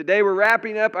Today we're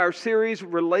wrapping up our series,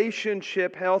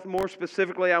 Relationship Health. More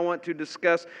specifically, I want to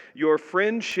discuss your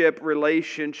friendship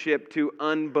relationship to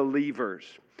unbelievers.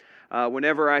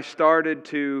 Whenever I started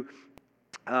to,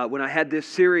 when I had this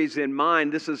series in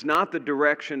mind, this is not the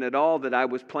direction at all that I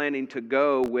was planning to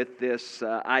go with this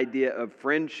idea of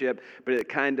friendship, but it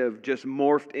kind of just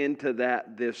morphed into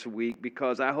that this week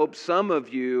because I hope some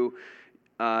of you,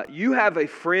 you have a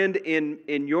friend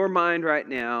in your mind right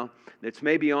now that's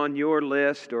maybe on your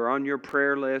list or on your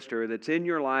prayer list or that's in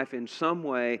your life in some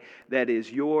way that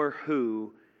is your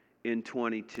who in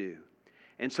 22.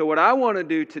 And so what I want to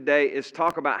do today is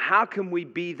talk about how can we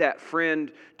be that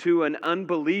friend to an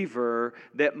unbeliever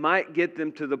that might get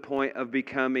them to the point of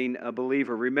becoming a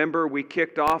believer. Remember, we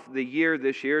kicked off the year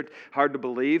this year. Hard to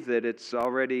believe that it's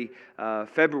already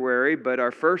February, but our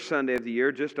first Sunday of the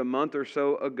year, just a month or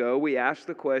so ago, we asked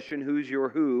the question, who's your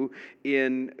who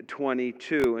in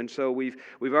 22? And so we've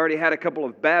already had a couple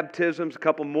of baptisms, a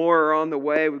couple more are on the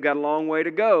way. We've got a long way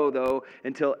to go, though,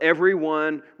 until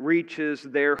everyone reaches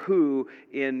their who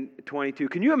in 22.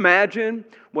 Can you imagine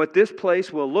what this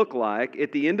place will look like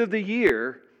at the end of the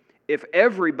year if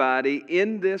everybody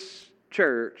in this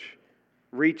church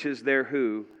reaches their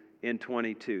who in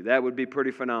 22? That would be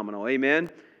pretty phenomenal. Amen?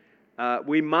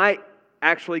 We might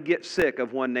actually get sick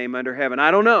of one name under heaven. I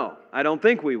don't know. I don't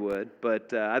think we would,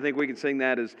 but I think we can sing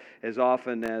that as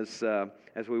often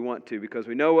as we want to because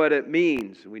we know what it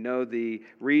means. We know the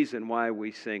reason why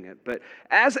we sing it. But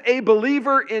as a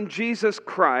believer in Jesus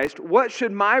Christ, what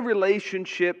should my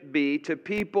relationship be to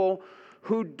people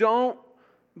who don't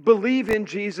believe in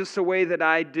Jesus the way that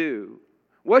I do?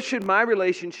 What should my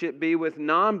relationship be with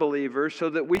non-believers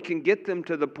so that we can get them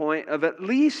to the point of at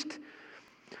least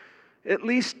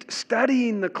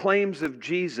studying the claims of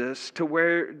Jesus to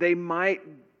where they might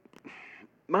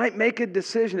make a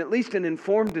decision, at least an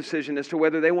informed decision as to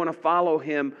whether they want to follow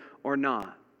Him or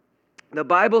not. The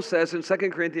Bible says in 2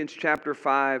 Corinthians chapter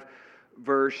 5,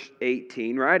 verse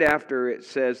 18, right after it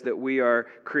says that we are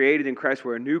created in Christ,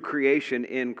 we're a new creation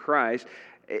in Christ,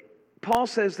 Paul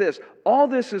says this, all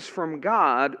this is from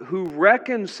God who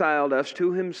reconciled us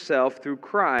to Himself through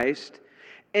Christ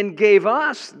and gave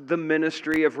us the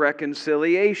ministry of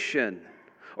reconciliation.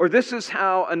 Or this is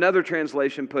how another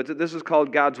translation puts it. This is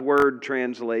called God's Word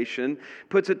translation.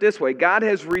 Puts it this way. God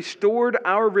has restored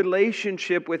our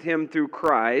relationship with Him through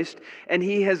Christ, and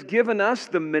He has given us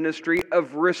the ministry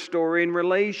of restoring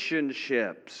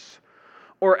relationships.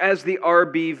 Or as the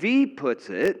RBV puts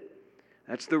it,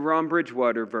 that's the Ron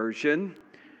Bridgewater version,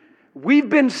 we've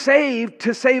been saved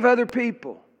to save other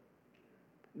people.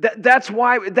 That's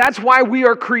why we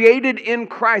are created in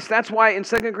Christ. That's why in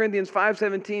 2 Corinthians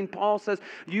 5:17, Paul says,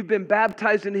 you've been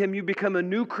baptized in Him, you become a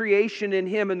new creation in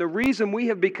Him. And the reason we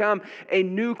have become a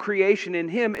new creation in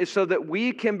Him is so that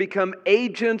we can become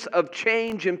agents of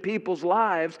change in people's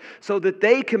lives so that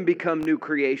they can become new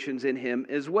creations in Him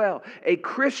as well. A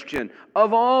Christian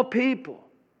of all people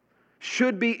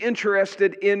should be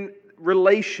interested in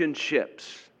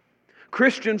relationships.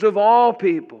 Christians of all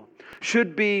people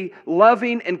should be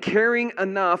loving and caring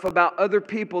enough about other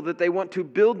people that they want to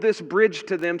build this bridge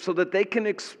to them so that they can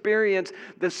experience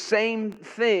the same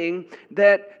thing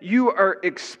that you are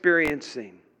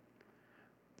experiencing.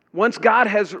 Once God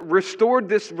has restored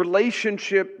this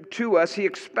relationship to us, He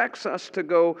expects us to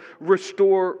go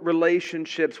restore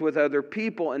relationships with other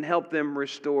people and help them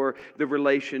restore the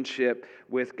relationship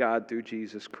with God through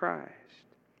Jesus Christ.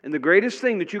 And the greatest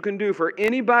thing that you can do for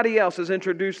anybody else is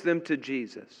introduce them to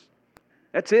Jesus.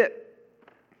 That's it.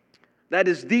 That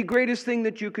is the greatest thing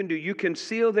that you can do. You can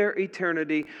seal their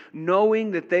eternity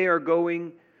knowing that they are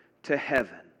going to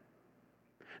heaven.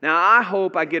 Now, I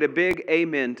hope I get a big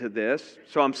amen to this,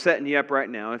 so I'm setting you up right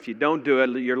now. If you don't do it,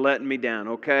 you're letting me down,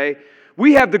 okay?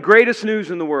 We have the greatest news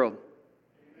in the world.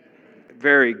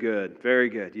 Very good, very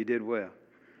good. You did well.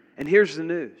 And here's the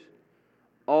news.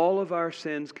 All of our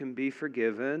sins can be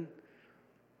forgiven,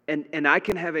 and I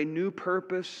can have a new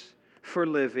purpose for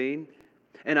living,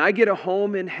 and I get a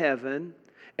home in heaven,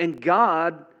 and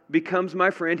God becomes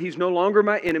my friend. He's no longer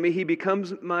my enemy. He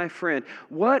becomes my friend.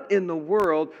 What in the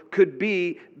world could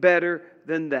be better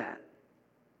than that?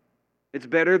 It's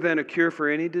better than a cure for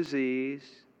any disease.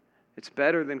 It's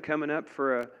better than coming up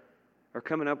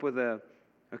with a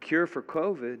cure for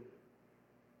COVID.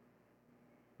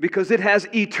 Because it has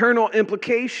eternal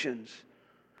implications.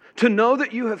 To know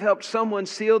that you have helped someone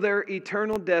seal their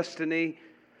eternal destiny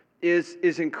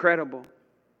is incredible,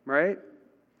 right?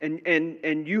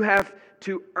 And you have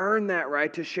to earn that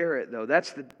right to share it, though.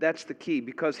 That's the key,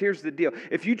 because here's the deal.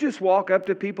 If you just walk up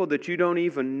to people that you don't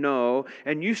even know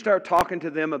and you start talking to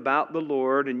them about the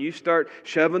Lord and you start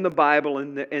shoving the Bible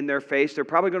in their face, they're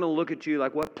probably going to look at you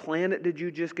like, what planet did you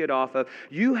just get off of?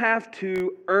 You have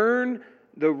to earn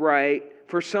the right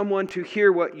for someone to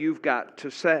hear what you've got to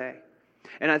say.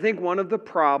 And I think one of the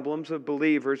problems of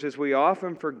believers is we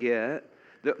often forget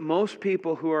that most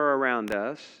people who are around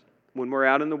us, when we're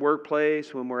out in the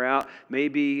workplace, when we're out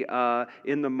maybe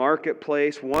in the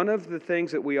marketplace, one of the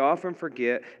things that we often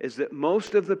forget is that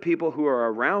most of the people who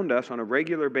are around us on a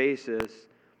regular basis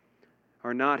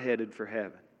are not headed for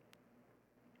heaven.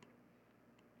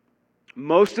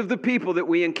 Most of the people that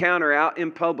we encounter out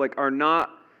in public are not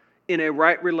in a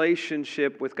right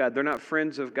relationship with God. They're not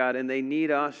friends of God, and they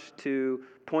need us to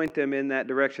point them in that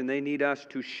direction. They need us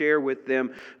to share with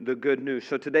them the good news.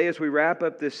 So today, as we wrap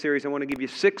up this series, I want to give you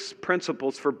 6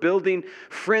 principles for building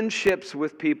friendships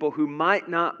with people who might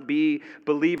not be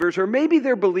believers, or maybe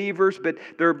they're believers, but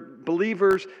they're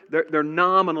believers, they're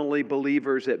nominally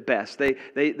believers at best.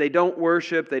 They don't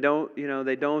worship, they don't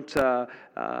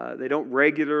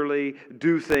regularly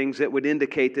do things that would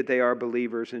indicate that they are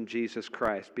believers in Jesus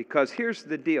Christ. Because here's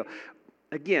the deal.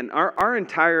 Again,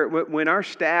 when our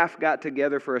staff got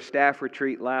together for a staff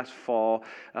retreat last fall,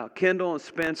 Kendall and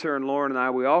Spencer and Lauren and I,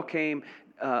 we all came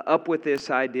up with this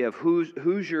idea of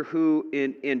who's your who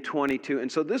in 22.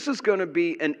 And so this is going to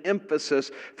be an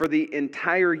emphasis for the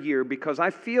entire year, because I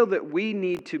feel that we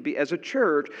need to be, as a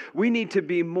church, we need to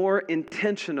be more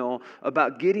intentional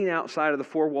about getting outside of the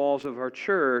 4 walls of our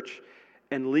church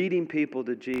and leading people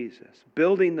to Jesus,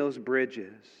 building those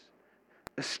bridges,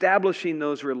 establishing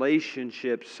those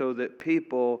relationships so that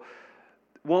people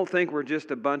won't think we're just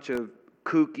a bunch of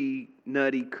kooky,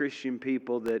 nutty Christian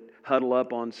people that huddle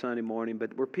up on Sunday morning,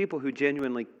 but we're people who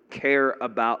genuinely care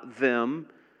about them,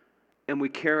 and we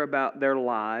care about their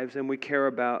lives, and we care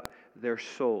about their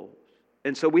souls.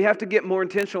 And so we have to get more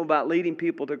intentional about leading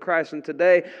people to Christ. And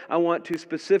today I want to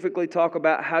specifically talk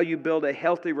about how you build a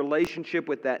healthy relationship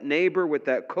with that neighbor, with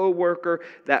that coworker,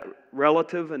 that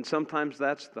relative, and sometimes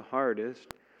that's the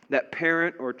hardest, that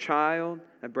parent or child,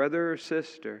 that brother or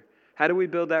sister. How do we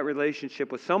build that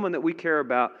relationship with someone that we care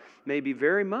about maybe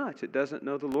very much that doesn't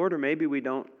know the Lord, or maybe we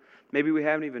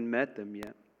haven't even met them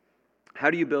yet? How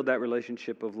do you build that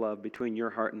relationship of love between your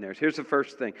heart and theirs? Here's the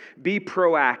first thing. Be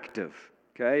proactive.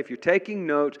 Okay, if you're taking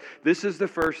notes, this is the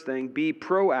first thing. Be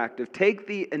proactive. Take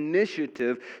the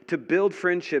initiative to build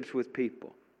friendships with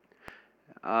people.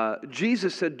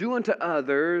 Jesus said, do unto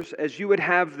others as you would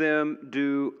have them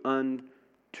do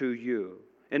unto you.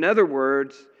 In other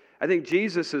words, I think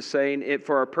Jesus is saying it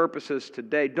for our purposes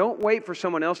today. Don't wait for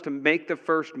someone else to make the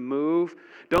first move.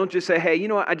 Don't just say, hey, you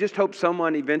know what, I just hope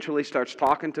someone eventually starts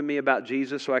talking to me about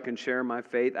Jesus so I can share my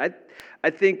faith. I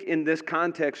think in this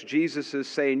context, Jesus is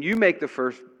saying, you make the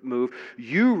first move,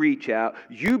 you reach out,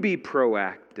 you be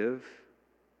proactive.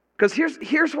 Because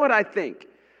here's what I think.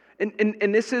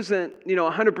 And this isn't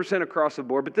 100% across the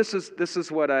board, but this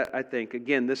is what I think.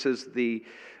 Again, this is the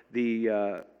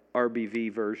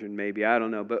RBV version, maybe. I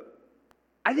don't know. But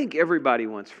I think everybody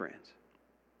wants friends.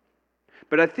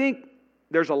 But I think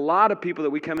there's a lot of people that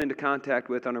we come into contact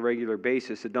with on a regular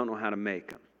basis that don't know how to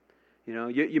make them.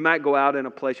 You might go out in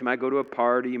a place, you might go to a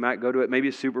party, you might go to maybe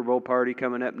a Super Bowl party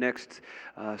coming up next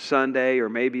Sunday, or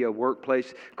maybe a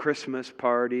workplace Christmas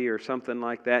party or something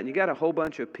like that. And you got a whole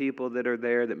bunch of people that are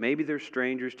there that maybe they're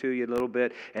strangers to you a little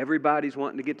bit. Everybody's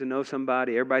wanting to get to know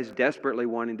somebody. Everybody's desperately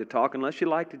wanting to talk, unless you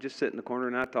like to just sit in the corner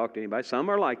and not talk to anybody. Some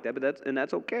are like that, but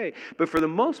that's okay. But for the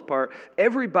most part,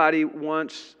 everybody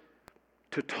wants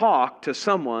to talk to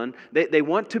someone. They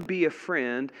want to be a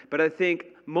friend, but I think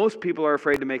most people are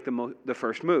afraid to make the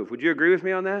first move. Would you agree with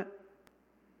me on that?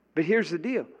 But here's the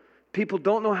deal. People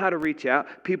don't know how to reach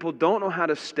out. People don't know how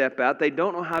to step out. They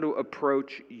don't know how to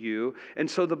approach you. And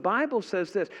so the Bible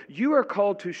says this. You are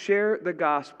called to share the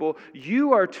gospel.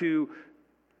 You are to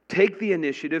take the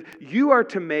initiative. You are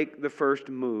to make the first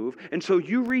move. And so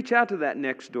you reach out to that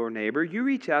next door neighbor. You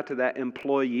reach out to that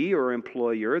employee or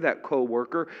employer, that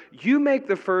coworker. You make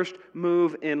the first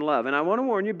move in love. And I want to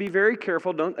warn you, be very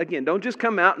careful. Don't just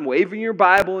come out and waving your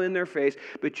Bible in their face,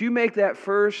 but you make that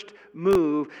first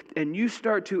move and you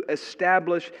start to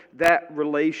establish that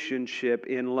relationship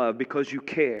in love because you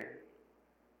care.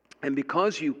 And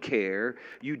because you care,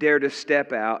 you dare to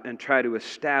step out and try to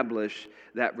establish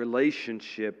that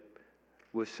relationship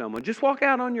with someone. Just walk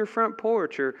out on your front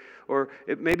porch or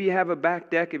maybe you have a back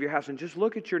deck of your house and just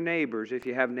look at your neighbors if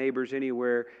you have neighbors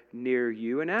anywhere near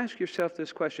you and ask yourself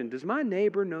this question. Does my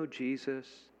neighbor know Jesus?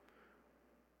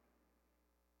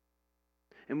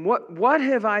 And what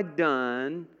have I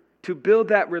done to build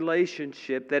that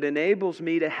relationship that enables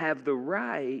me to have the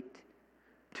right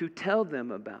to tell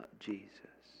them about Jesus?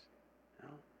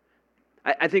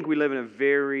 I think we live in a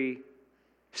very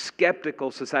skeptical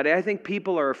society. I think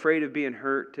people are afraid of being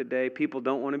hurt today. People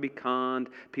don't want to be conned.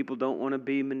 People don't want to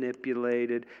be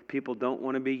manipulated. People don't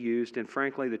want to be used. And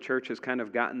frankly, the church has kind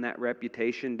of gotten that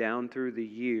reputation down through the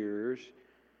years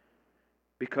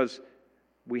because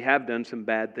we have done some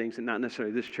bad things, and not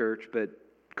necessarily this church, but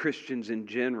Christians in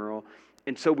general.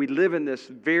 And so we live in this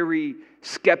very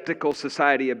skeptical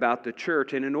society about the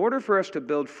church. And in order for us to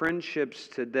build friendships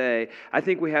today, I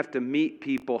think we have to meet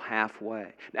people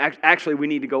halfway. Actually, we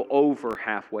need to go over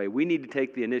halfway. We need to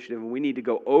take the initiative, and we need to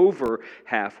go over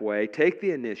halfway. Take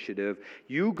the initiative.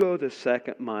 You go the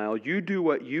second mile. You do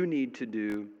what you need to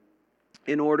do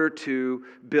in order to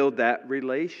build that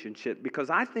relationship.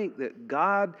 Because I think that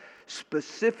God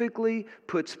specifically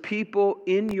puts people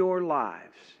in your lives.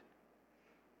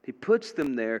 He puts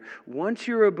them there once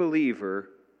you're a believer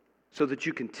so that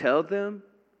you can tell them,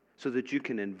 so that you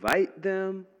can invite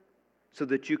them, so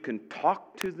that you can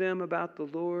talk to them about the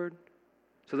Lord,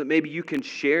 so that maybe you can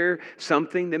share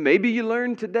something that maybe you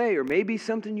learned today, or maybe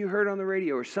something you heard on the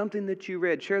radio, or something that you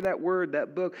read. Share that word,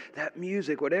 that book, that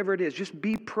music, whatever it is. Just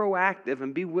be proactive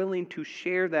and be willing to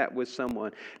share that with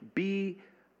someone. Be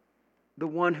the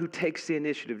one who takes the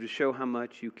initiative to show how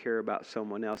much you care about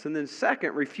someone else. And then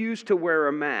second, refuse to wear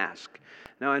a mask.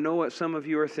 Now, I know what some of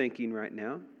you are thinking right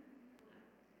now.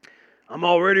 I'm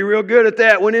already real good at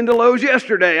that. Went into Lowe's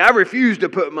yesterday. I refuse to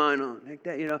put mine on. Like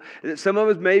that, Some of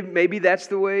us, maybe that's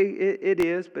the way it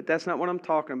is, but that's not what I'm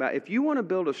talking about. If you want to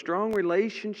build a strong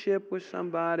relationship with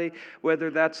somebody, whether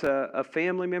that's a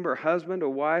family member, a husband, a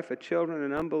wife, a children,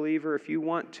 an unbeliever, if you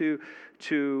want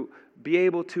to be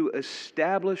able to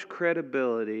establish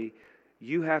credibility,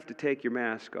 you have to take your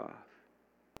mask off.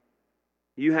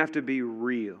 You have to be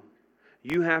real.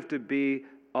 You have to be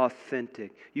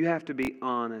authentic. You have to be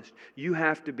honest. You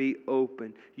have to be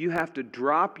open. You have to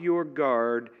drop your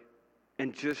guard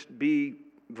and just be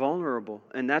vulnerable.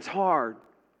 And that's hard.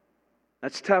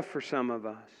 That's tough for some of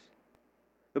us.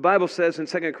 The Bible says in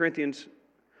 2 Corinthians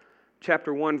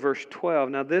chapter 1, verse 12,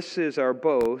 now this is our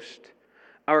boast.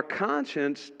 Our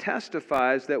conscience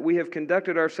testifies that we have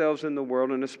conducted ourselves in the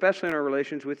world, and especially in our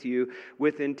relations with you,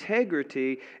 with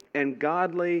integrity and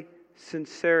godly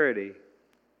sincerity.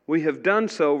 We have done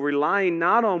so relying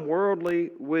not on worldly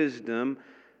wisdom,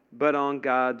 but on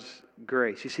God's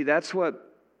grace. You see, that's what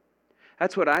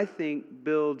I think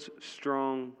builds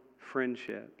strong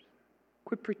friendships.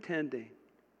 Quit pretending.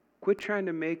 Quit trying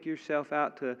to make yourself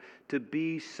out to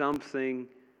be something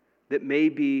that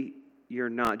maybe you're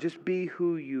not. Just be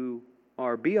who you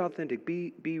are. Be authentic.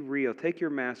 Be real. Take your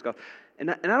mask off.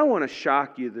 And I don't want to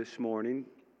shock you this morning.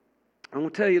 I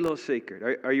want to tell you a little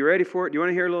secret. Are you ready for it? Do you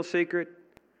want to hear a little secret?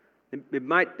 It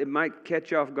might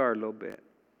catch you off guard a little bit.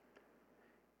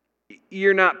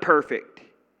 You're not perfect.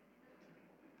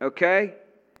 Okay?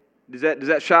 Does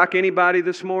that shock anybody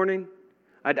this morning?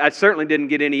 I certainly didn't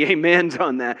get any amens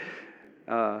on that.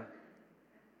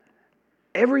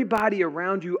 Everybody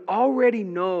around you already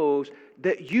knows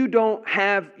that you don't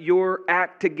have your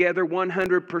act together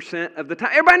 100% of the time.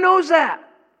 Everybody knows that.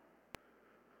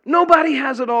 Nobody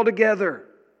has it all together.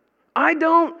 I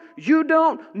don't. You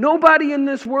don't. Nobody in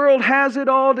this world has it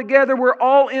all together. We're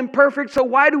all imperfect. So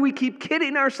why do we keep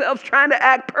kidding ourselves trying to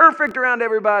act perfect around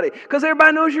everybody? Because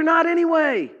everybody knows you're not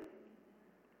anyway.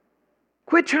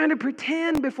 Quit trying to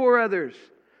pretend before others.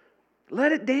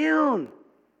 Let it down.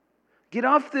 Get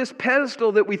off this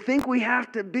pedestal that we think we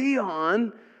have to be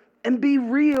on and be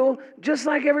real just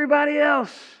like everybody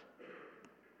else.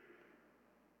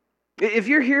 If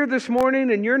you're here this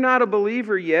morning and you're not a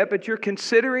believer yet, but you're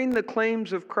considering the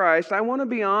claims of Christ, I want to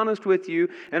be honest with you,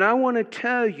 and I want to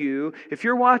tell you, if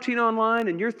you're watching online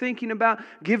and you're thinking about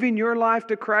giving your life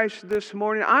to Christ this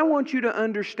morning, I want you to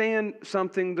understand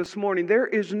something this morning. There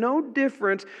is no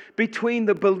difference between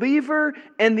the believer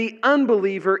and the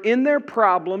unbeliever in their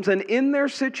problems and in their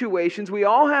situations. We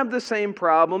all have the same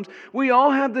problems. We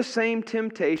all have the same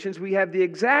temptations. We have the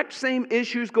exact same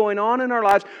issues going on in our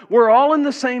lives. We're all in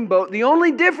the same boat. The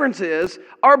only difference is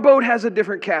our boat has a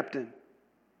different captain.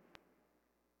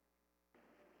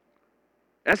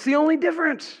 That's the only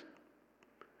difference.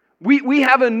 We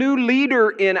have a new leader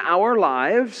in our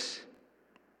lives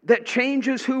that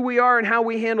changes who we are and how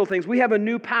we handle things. We have a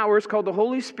new power. It's called the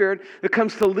Holy Spirit that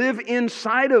comes to live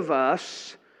inside of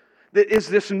us, that is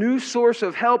this new source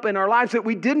of help in our lives that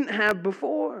we didn't have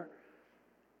before.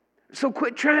 So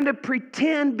quit trying to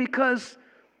pretend, because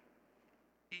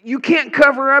You can't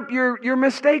cover up your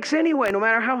mistakes anyway, no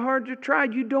matter how hard you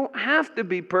tried. You don't have to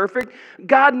be perfect.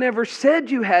 God never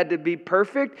said you had to be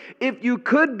perfect. If you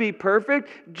could be perfect,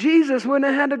 Jesus wouldn't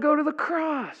have had to go to the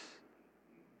cross.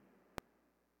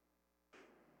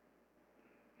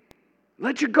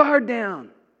 Let your guard down.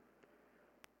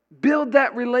 Build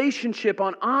that relationship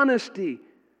on honesty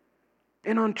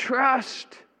and on trust.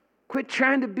 Quit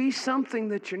trying to be something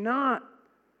that you're not.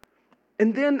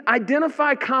 And then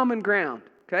identify common ground.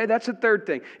 Okay, that's the third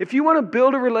thing. If you want to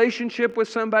build a relationship with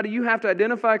somebody, you have to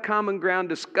identify common ground,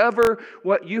 discover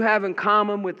what you have in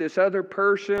common with this other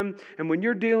person. And when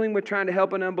you're dealing with trying to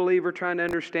help an unbeliever, trying to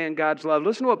understand God's love,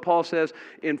 listen to what Paul says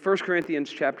in 1 Corinthians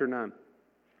chapter 9.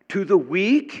 To the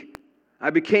weak, I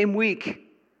became weak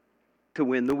to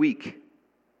win the weak.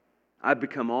 I've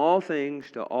become all things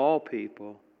to all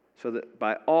people, so that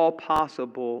by all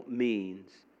possible means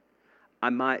I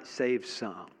might save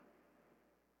some.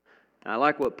 And I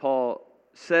like what Paul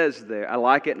says there. I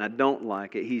like it and I don't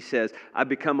like it. He says, I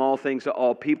become all things to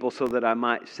all people so that I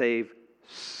might save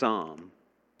some.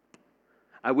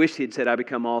 I wish he had said, I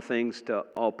become all things to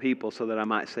all people so that I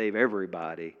might save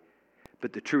everybody.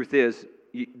 But the truth is,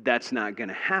 that's not going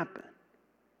to happen.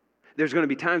 There's going to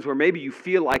be times where maybe you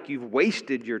feel like you've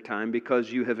wasted your time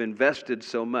because you have invested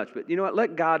so much. But you know what?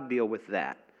 Let God deal with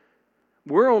that.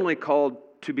 We're only called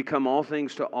to become all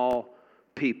things to all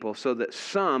people so that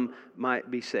some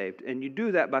might be saved. And you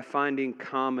do that by finding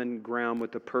common ground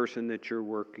with the person that you're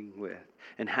working with.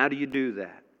 And how do you do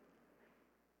that?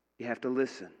 You have to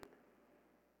listen.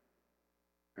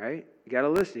 Right? You got to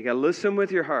listen. You got to listen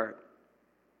with your heart,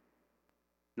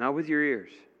 not with your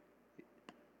ears.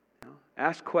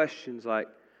 Ask questions like,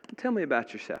 tell me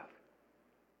about yourself.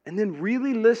 And then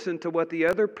really listen to what the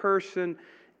other person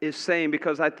is saying,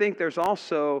 because I think there's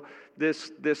also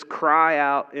this cry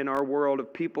out in our world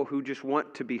of people who just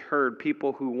want to be heard,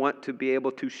 people who want to be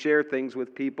able to share things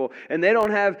with people, and they don't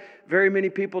have very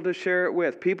many people to share it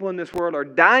with. People in this world are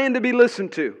dying to be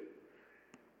listened to,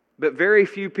 but very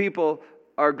few people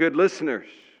are good listeners.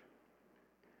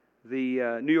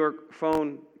 The New York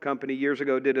Phone Company years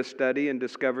ago did a study and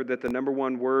discovered that the number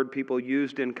one word people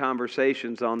used in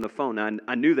conversations on the phone,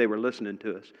 I knew they were listening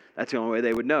to us. That's the only way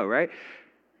they would know, right?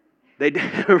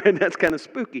 That's kind of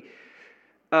spooky.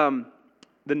 The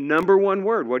number one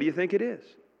word, what do you think it is?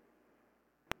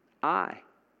 I.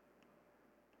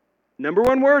 Number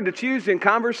one word that's used in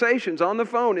conversations on the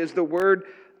phone is the word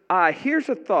I. Here's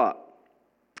a thought.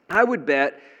 I would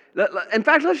bet, in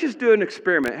fact, let's just do an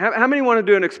experiment. How many want to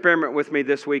do an experiment with me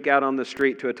this week out on the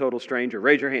street to a total stranger?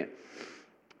 Raise your hand.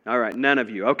 All right, none of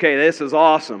you. Okay, this is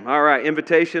awesome. All right,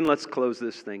 invitation, let's close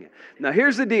this thing. Now,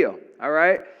 here's the deal, all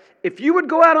right? If you would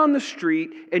go out on the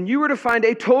street and you were to find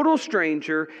a total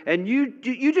stranger and you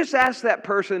just ask that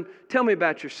person, tell me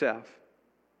about yourself.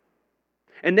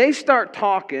 And they start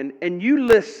talking and you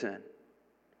listen.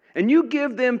 And you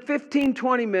give them 15,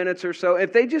 20 minutes or so.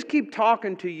 If they just keep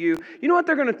talking to you, you know what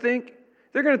they're going to think?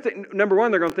 They're going to think, number one,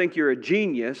 they're going to think you're a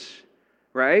genius,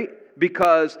 right?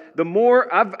 Because the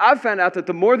more, I've found out that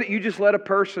the more that you just let a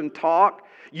person talk,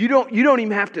 you don't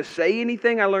even have to say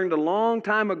anything. I learned a long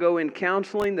time ago in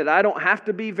counseling that I don't have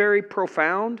to be very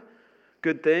profound.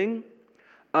 Good thing.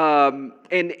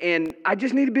 And I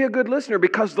just need to be a good listener,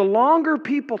 because the longer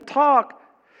people talk,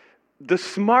 the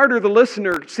smarter the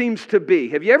listener seems to be.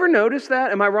 Have you ever noticed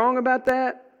that? Am I wrong about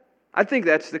that? I think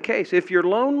that's the case. If you're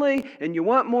lonely and you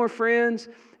want more friends,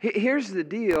 here's the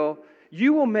deal.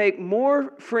 You will make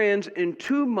more friends in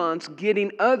 2 months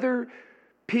getting other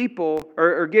people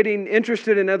or getting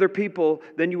interested in other people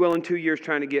than you will in 2 years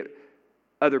trying to get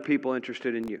other people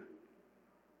interested in you.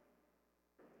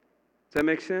 Does that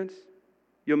make sense?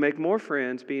 You'll make more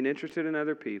friends being interested in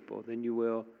other people than you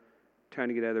will trying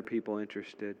to get other people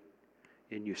interested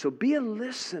in you. So be a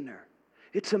listener.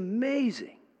 It's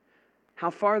amazing how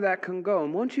far that can go.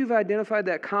 And once you've identified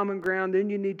that common ground, then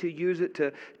you need to use it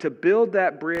to build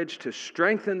that bridge, to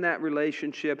strengthen that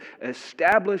relationship,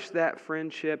 establish that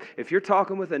friendship. If you're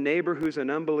talking with a neighbor who's an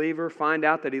unbeliever, find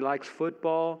out that he likes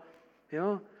football. You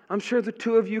know, I'm sure the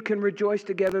two of you can rejoice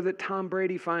together that Tom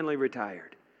Brady finally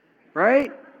retired.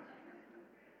 Right?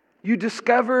 You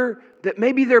discover that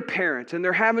maybe they're parents and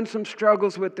they're having some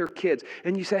struggles with their kids.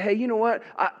 And you say, hey, you know what?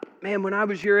 When I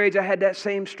was your age, I had that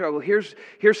same struggle. Here's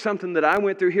something that I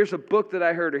went through. Here's a book that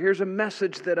I heard, or here's a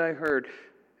message that I heard.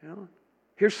 You know,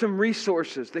 here's some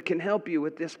resources that can help you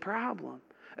with this problem.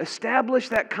 Establish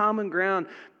that common ground.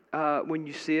 when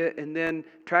you see it, and then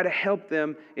try to help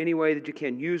them any way that you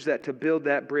can. Use that to build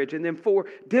that bridge. And then 4,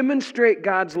 demonstrate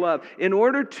God's love. In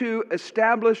order to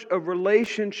establish a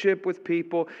relationship with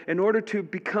people, in order to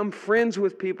become friends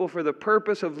with people for the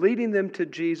purpose of leading them to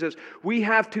Jesus, we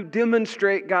have to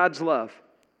demonstrate God's love.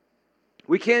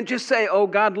 We can't just say, oh,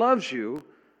 God loves you.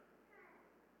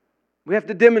 We have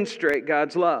to demonstrate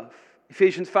God's love.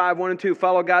 Ephesians 5, 1 and 2,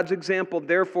 follow God's example,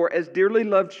 therefore, as dearly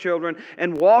loved children,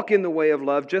 and walk in the way of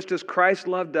love, just as Christ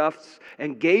loved us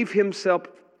and gave Himself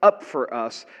up for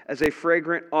us as a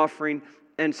fragrant offering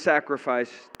and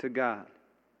sacrifice to God.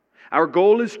 Our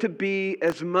goal is to be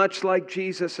as much like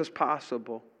Jesus as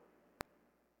possible.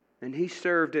 And He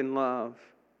served in love.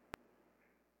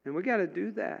 And we got to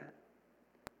do that.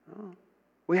 Oh.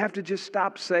 We have to just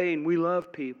stop saying we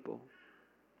love people.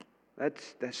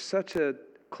 That's such a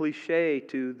cliche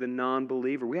to the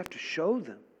non-believer. We have to show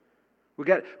them. We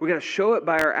got to show it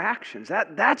by our actions.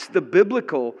 That's the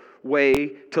biblical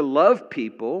way to love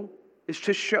people, is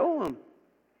to show them.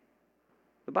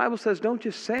 The Bible says, don't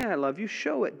just say I love you,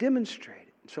 show it, demonstrate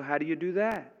it. So how do you do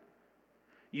that?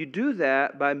 You do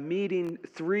that by meeting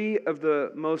 3 of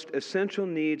the most essential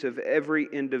needs of every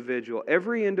individual.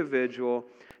 Every individual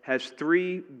has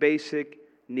 3 basic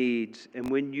needs, and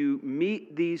when you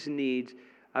meet these needs,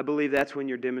 I believe that's when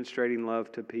you're demonstrating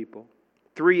love to people.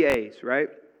 3 A's, right?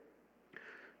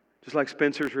 Just like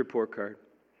Spencer's report card.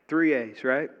 3 A's,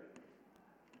 right?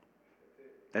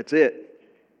 That's it.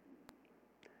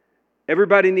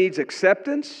 Everybody needs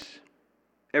acceptance,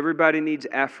 everybody needs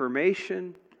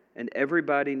affirmation, and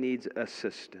everybody needs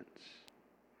assistance.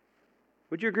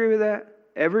 Would you agree with that?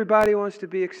 Everybody wants to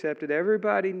be accepted.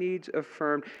 Everybody needs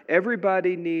affirmed.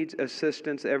 Everybody needs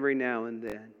assistance every now and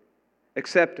then.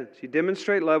 Acceptance. You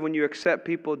demonstrate love when you accept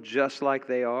people just like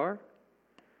they are.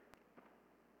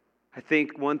 I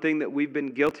think one thing that we've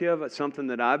been guilty of, something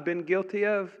that I've been guilty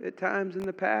of at times in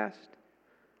the past,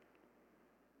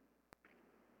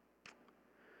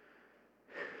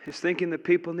 is thinking that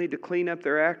people need to clean up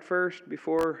their act first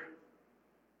before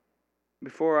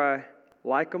I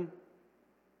like them,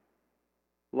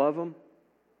 love them,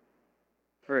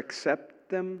 or accept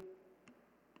them.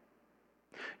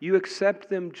 You accept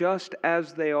them just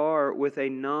as they are with a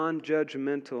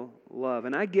non-judgmental love.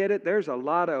 And I get it, there's a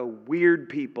lot of weird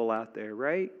people out there,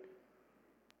 right?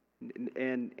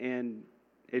 And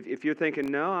if you're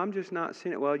thinking, no, I'm just not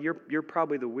seeing it, well, you're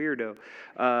probably the weirdo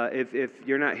if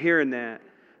you're not hearing that.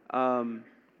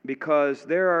 Because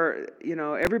there are,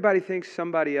 everybody thinks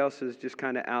somebody else is just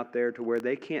kind of out there to where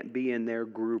they can't be in their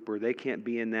group or they can't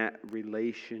be in that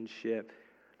relationship.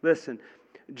 Listen,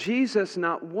 Jesus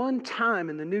not one time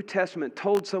in the New Testament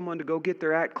told someone to go get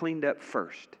their act cleaned up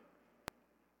first.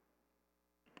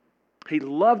 He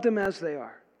loved them as they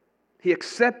are. He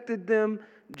accepted them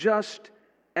just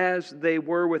as they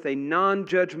were with a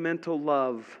non-judgmental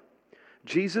love.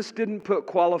 Jesus didn't put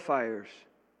qualifiers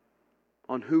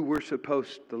on who we're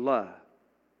supposed to love.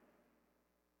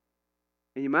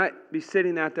 And you might be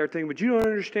sitting out there thinking, but you don't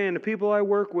understand, the people I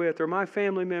work with or my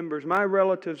family members, my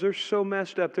relatives, they're so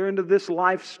messed up. They're into this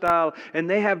lifestyle and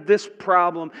they have this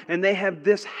problem and they have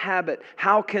this habit.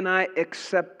 How can I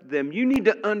accept them? You need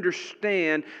to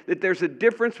understand that there's a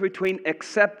difference between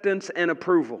acceptance and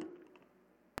approval.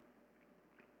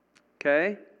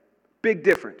 Okay? Big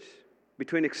difference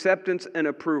between acceptance and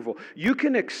approval. You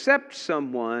can accept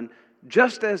someone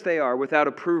just as they are without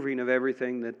approving of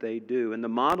everything that they do. And the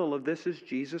model of this is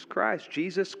Jesus Christ.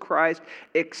 Jesus Christ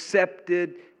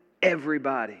accepted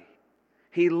everybody.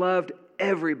 He loved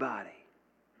everybody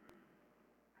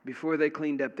before they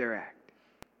cleaned up their act.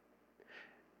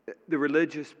 The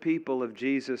religious people of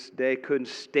Jesus' day couldn't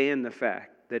stand the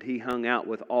fact that He hung out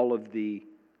with all of the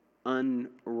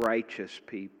unrighteous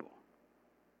people.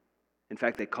 In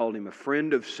fact, they called Him a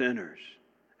friend of sinners,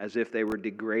 as if they were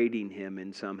degrading Him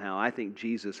in somehow. I think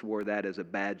Jesus wore that as a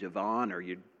badge of honor.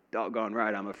 You're doggone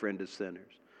right, I'm a friend of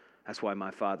sinners. That's why my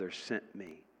Father sent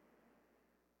me.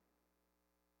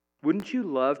 Wouldn't you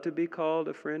love to be called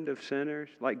a friend of sinners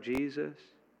like Jesus?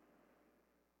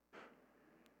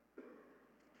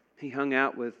 He hung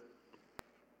out with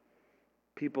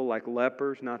people like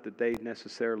lepers, not that they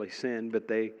necessarily sinned, but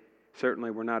they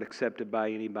certainly were not accepted by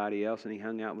anybody else, and He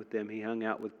hung out with them. He hung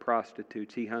out with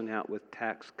prostitutes. He hung out with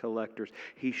tax collectors.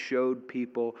 He showed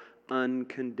people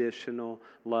unconditional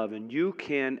love. And you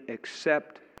can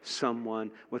accept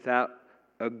someone without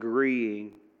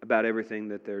agreeing about everything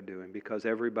that they're doing, because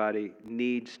everybody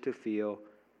needs to feel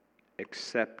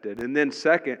accepted. And then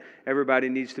second, everybody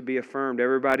needs to be affirmed.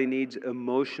 Everybody needs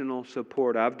emotional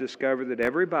support. I've discovered that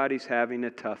everybody's having a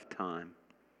tough time.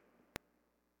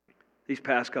 These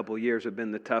past couple of years have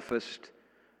been the toughest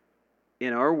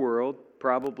in our world,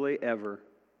 probably ever,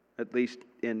 at least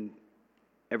in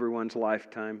everyone's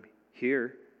lifetime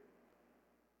here.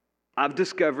 I've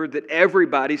discovered that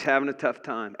everybody's having a tough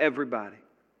time. Everybody.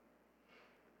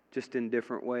 Just in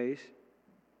different ways.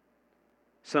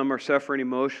 Some are suffering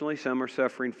emotionally, some are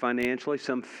suffering financially,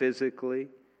 some physically.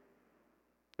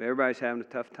 But everybody's having a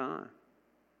tough time.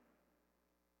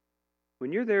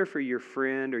 When you're there for your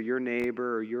friend or your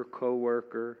neighbor or your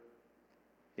coworker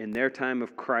in their time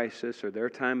of crisis or their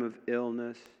time of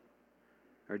illness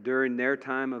or during their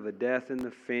time of a death in the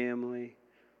family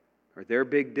or their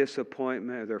big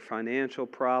disappointment or their financial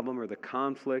problem or the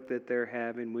conflict that they're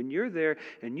having, when you're there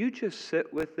and you just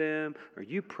sit with them or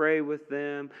you pray with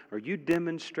them or you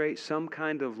demonstrate some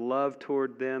kind of love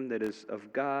toward them that is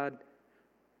of God,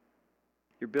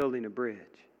 you're building a bridge.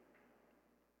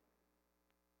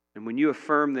 And when you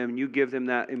affirm them and you give them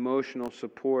that emotional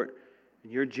support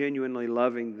and you're genuinely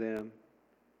loving them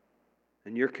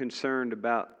and you're concerned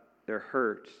about their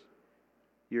hurts,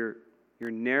 you're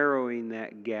narrowing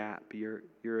that gap.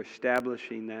 You're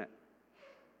establishing that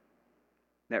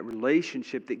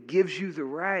relationship that gives you the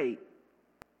right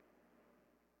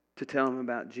to tell them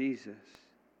about Jesus.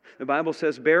 The Bible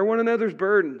says, bear one another's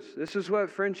burdens. This is what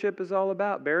friendship is all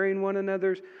about, bearing one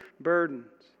another's burdens.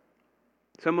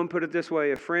 Someone put it this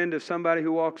way, a friend is somebody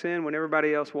who walks in when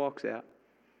everybody else walks out.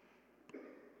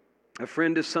 A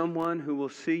friend is someone who will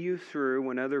see you through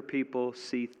when other people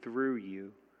see through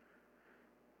you.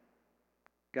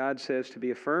 God says to be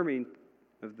affirming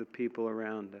of the people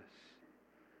around us.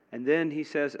 And then He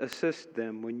says, assist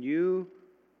them. When you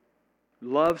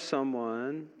love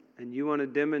someone and you want to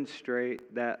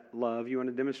demonstrate that love, you want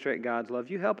to demonstrate God's love,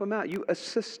 you help them out. You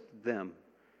assist them.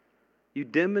 You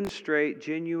demonstrate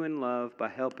genuine love by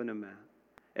helping them out.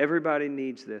 Everybody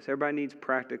needs this. Everybody needs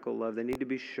practical love. They need to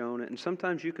be shown it. And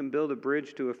sometimes you can build a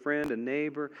bridge to a friend, a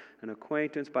neighbor, an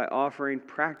acquaintance by offering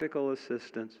practical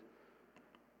assistance.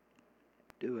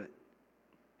 Do it.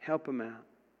 Help them out.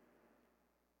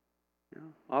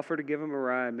 Offer to give them a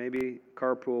ride, maybe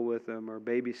carpool with them or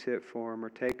babysit for them or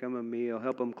take them a meal,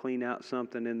 help them clean out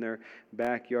something in their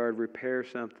backyard, repair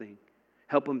something.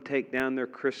 Help them take down their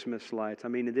Christmas lights. I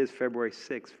mean, it is February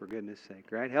 6th, for goodness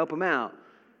sake, right? Help them out.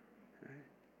 Right?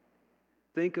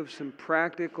 Think of some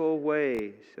practical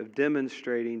ways of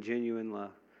demonstrating genuine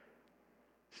love.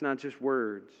 It's not just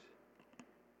words,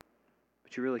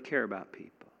 but you really care about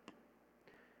people.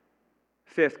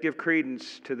 Fifth, give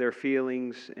credence to their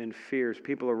feelings and fears.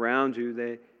 People around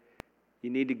you, you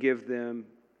need to give them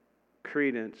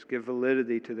credence, give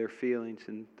validity to their feelings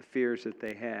and the fears that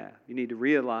they have. You need to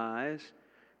realize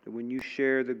that when you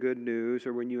share the good news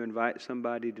or when you invite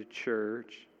somebody to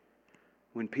church,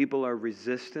 when people are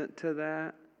resistant to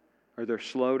that or they're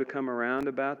slow to come around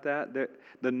about that,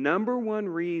 the number one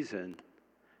reason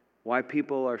why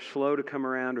people are slow to come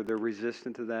around or they're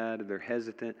resistant to that or they're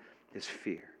hesitant is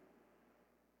fear.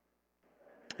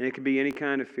 And it could be any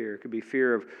kind of fear. It could be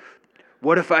fear of,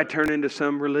 what if I turn into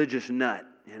some religious nut?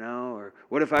 Or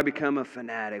what if I become a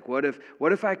fanatic? What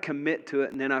if I commit to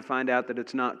it and then I find out that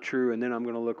it's not true and then I'm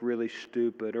going to look really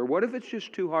stupid? Or what if it's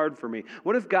just too hard for me?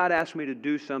 What if God asks me to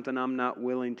do something I'm not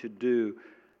willing to do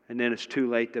and then it's too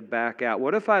late to back out?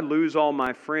 What if I lose all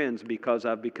my friends because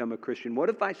I've become a Christian? What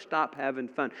if I stop having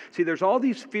fun? See, there's all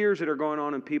these fears that are going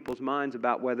on in people's minds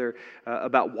about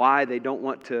about why they don't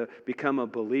want to become a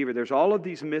believer. There's all of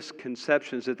these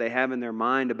misconceptions that they have in their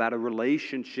mind about a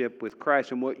relationship with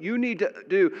Christ. And what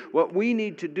we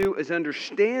need to do is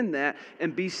understand that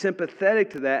and be sympathetic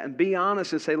to that and be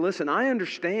honest and say, listen, I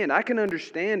can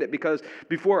understand it because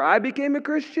before I became a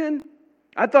Christian,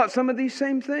 I thought some of these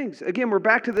same things. Again, we're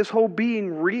back to this whole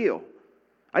being real.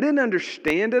 I didn't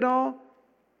understand it all.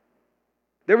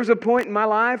 There was a point in my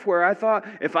life where I thought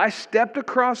if I stepped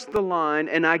across the line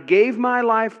and I gave my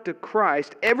life to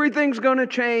Christ, everything's going to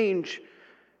change.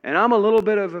 And I'm a little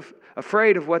bit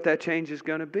afraid of what that change is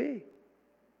going to be.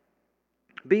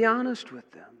 Be honest with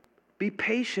them. Be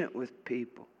patient with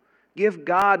people. Give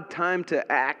God time to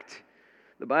act.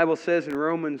 The Bible says in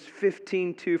Romans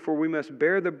 15:2, for we must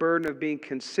bear the burden of being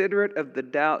considerate of the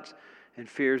doubts and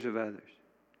fears of others.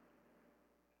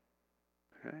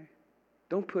 Okay?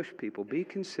 Don't push people. Be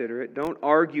considerate. Don't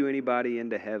argue anybody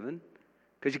into heaven,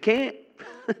 because you can't.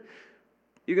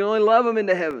 You can only love them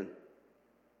into heaven.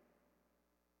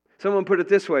 Someone put it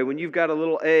this way, when you've got a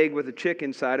little egg with a chick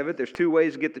inside of it, there's two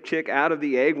ways to get the chick out of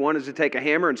the egg. One is to take a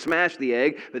hammer and smash the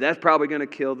egg, but that's probably going to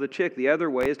kill the chick. The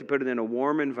other way is to put it in a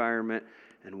warm environment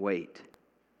and wait.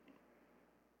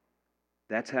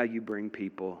 That's how you bring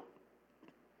people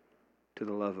to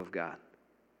the love of God.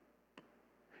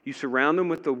 You surround them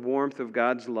with the warmth of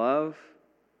God's love,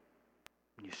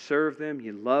 You serve them,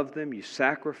 you love them, you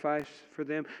sacrifice for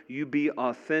them. You be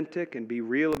authentic and be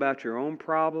real about your own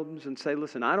problems and say,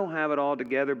 listen, I don't have it all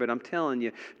together, but I'm telling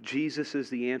you, Jesus is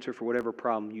the answer for whatever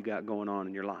problem you got going on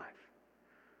in your life.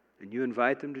 And you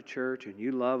invite them to church and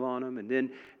you love on them,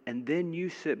 and then you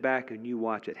sit back and you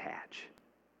watch it hatch.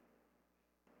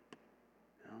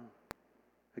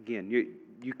 Again,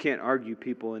 you can't argue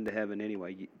people into heaven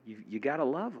anyway. You got to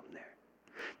love them there.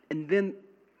 And then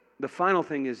the final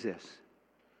thing is this.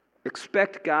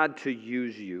 Expect God to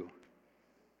use you.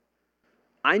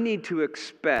 I need to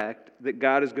expect that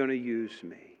God is going to use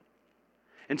me.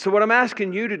 And so what I'm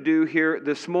asking you to do here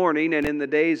this morning and in the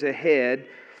days ahead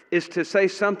is to say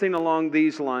something along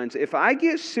these lines. If I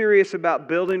get serious about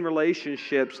building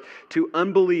relationships to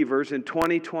unbelievers in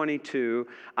 2022,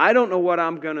 I don't know what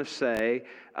I'm going to say,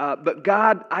 but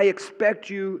God, I expect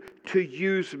you to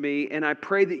use me, and I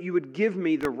pray that you would give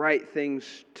me the right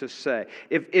things to say.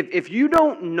 If you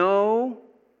don't know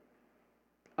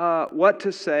what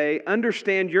to say,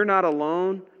 understand you're not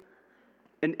alone,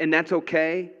 and that's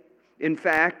okay. In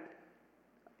fact,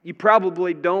 you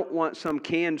probably don't want some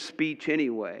canned speech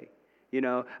anyway. You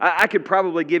know, I could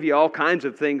probably give you all kinds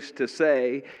of things to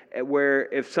say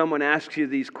where if someone asks you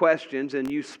these questions and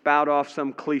you spout off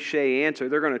some cliche answer,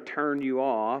 they're going to turn you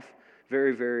off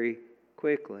very, very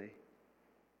quickly.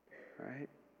 Right?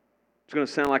 It's going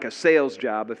to sound like a sales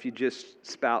job if you just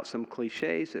spout some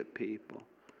cliches at people.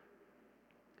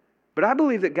 But I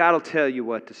believe that God will tell you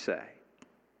what to say.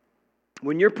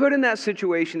 When you're put in that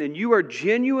situation and you are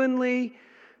genuinely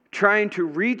trying to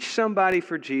reach somebody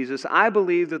for Jesus, I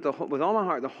believe that with all my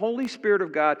heart, the Holy Spirit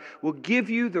of God will give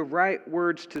you the right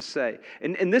words to say.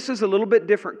 And this is a little bit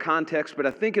different context, but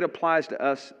I think it applies to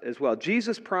us as well.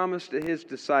 Jesus promised to His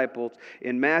disciples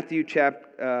in Matthew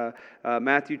chapter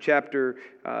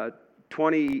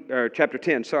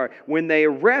 10, when they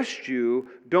arrest you,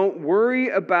 don't worry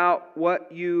about what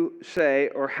you say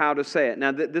or how to say it.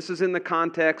 Now, this is in the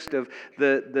context of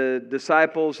the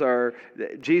disciples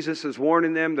Jesus is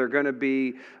warning them they're going to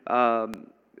be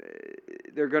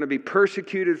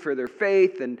persecuted for their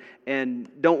faith, and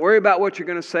don't worry about what you're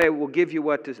going to say. We'll give you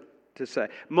what to say.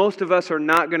 Most of us are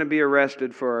not going to be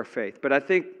arrested for our faith, but I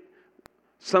think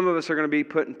some of us are going to be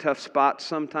put in tough spots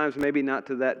sometimes, maybe not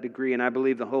to that degree. And I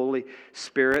believe the Holy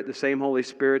Spirit, the same Holy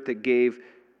Spirit that gave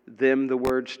them the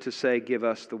words to say, give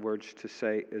us the words to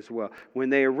say as well. When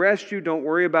they arrest you, don't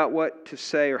worry about what to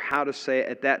say or how to say it.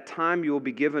 At that time, you will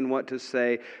be given what to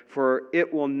say, for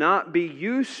it will not be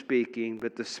you speaking,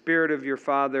 but the Spirit of your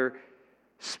Father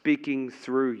speaking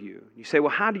through you. You say, well,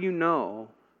 how do you know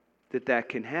that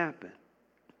can happen?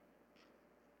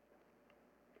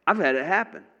 I've had it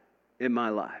happen in my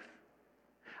life.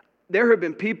 There have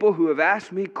been people who have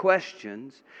asked me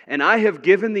questions, and I have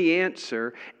given the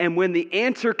answer, and when the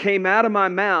answer came out of my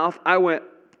mouth, I went,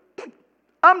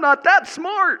 I'm not that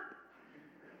smart.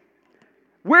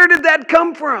 Where did that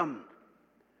come from?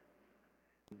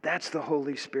 That's the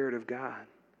Holy Spirit of God,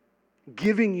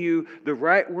 giving you the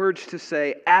right words to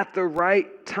say at the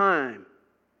right time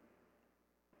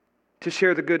to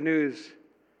share the good news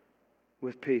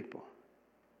with people.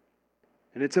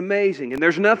 And it's amazing. And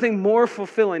there's nothing more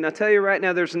fulfilling. I tell you right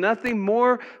now, there's nothing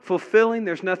more fulfilling,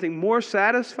 there's nothing more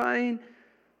satisfying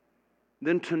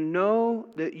than to know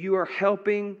that you are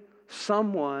helping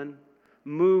someone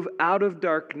move out of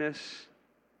darkness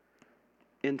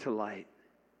into light.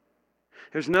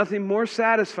 There's nothing more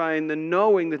satisfying than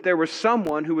knowing that there was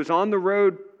someone who was on the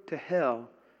road to hell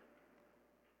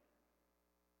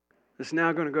that's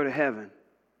now going to go to heaven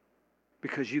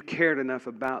because you cared enough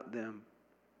about them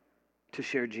to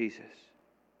share Jesus.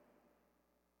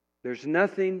 There's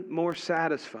nothing more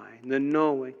satisfying than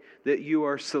knowing that you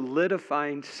are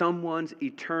solidifying someone's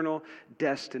eternal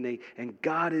destiny and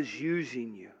God is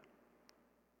using you.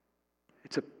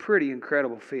 It's a pretty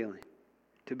incredible feeling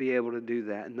to be able to do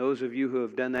that. And those of you who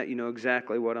have done that, you know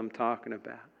exactly what I'm talking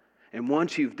about. And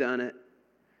once you've done it,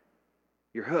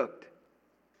 you're hooked.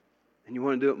 And you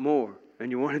want to do it more.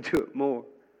 And you want to do it more. And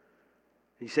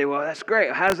you say, well, that's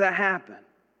great. How does that happen?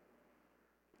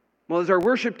 Well, as our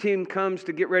worship team comes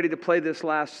to get ready to play this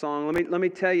last song, let me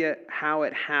tell you how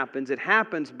it happens. It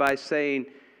happens by saying,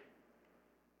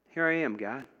 here I am,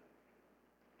 God.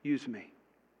 Use me.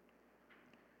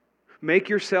 Make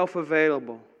yourself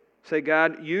available. Say,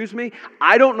 God, use me.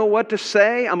 I don't know what to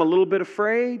say. I'm a little bit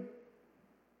afraid.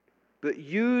 But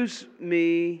use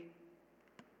me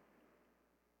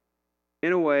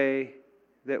in a way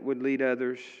that would lead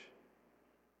others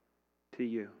to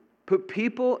you. Put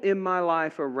people in my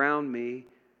life around me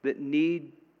that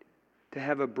need to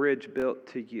have a bridge built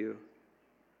to you.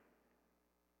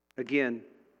 Again,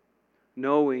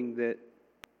 knowing that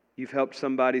you've helped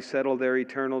somebody settle their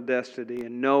eternal destiny,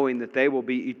 and knowing that they will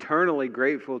be eternally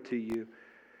grateful to you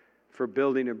for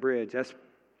building a bridge. That's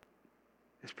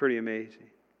pretty amazing.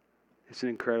 It's an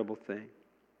incredible thing.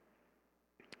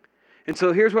 And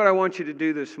so here's what I want you to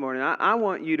do this morning. I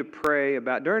want you to pray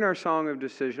about, during our song of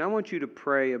decision, I want you to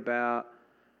pray about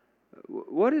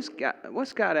what's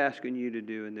God asking you to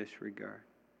do in this regard.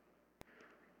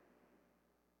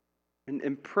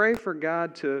 And pray for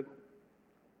God to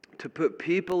put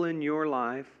people in your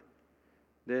life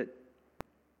that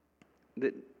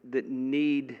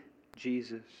need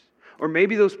Jesus. Or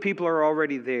maybe those people are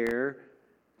already there,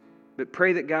 but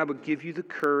pray that God would give you the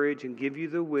courage and give you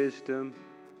the wisdom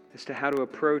as to how to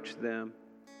approach them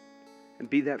and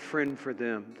be that friend for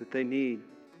them that they need.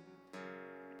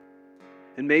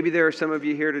 And maybe there are some of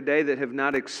you here today that have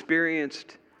not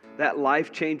experienced that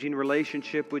life-changing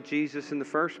relationship with Jesus in the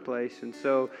first place. And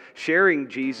so sharing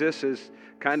Jesus is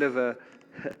kind of a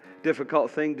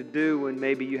difficult thing to do when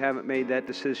maybe you haven't made that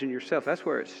decision yourself. That's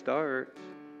where it starts.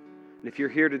 And if you're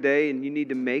here today and you need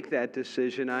to make that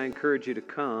decision, I encourage you to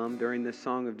come during this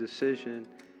song of decision.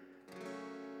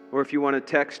 Or if you want to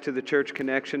text to the church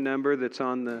connection number that's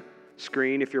on the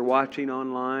screen, if you're watching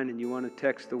online and you want to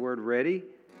text the word ready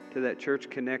to that church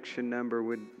connection number,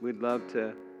 we'd love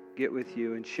to get with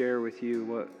you and share with you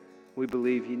what we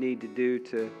believe you need to do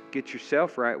to get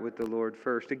yourself right with the Lord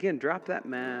first. Again, drop that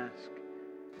mask.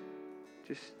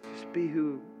 Just be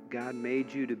who God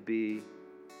made you to be.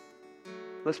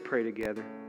 Let's pray together.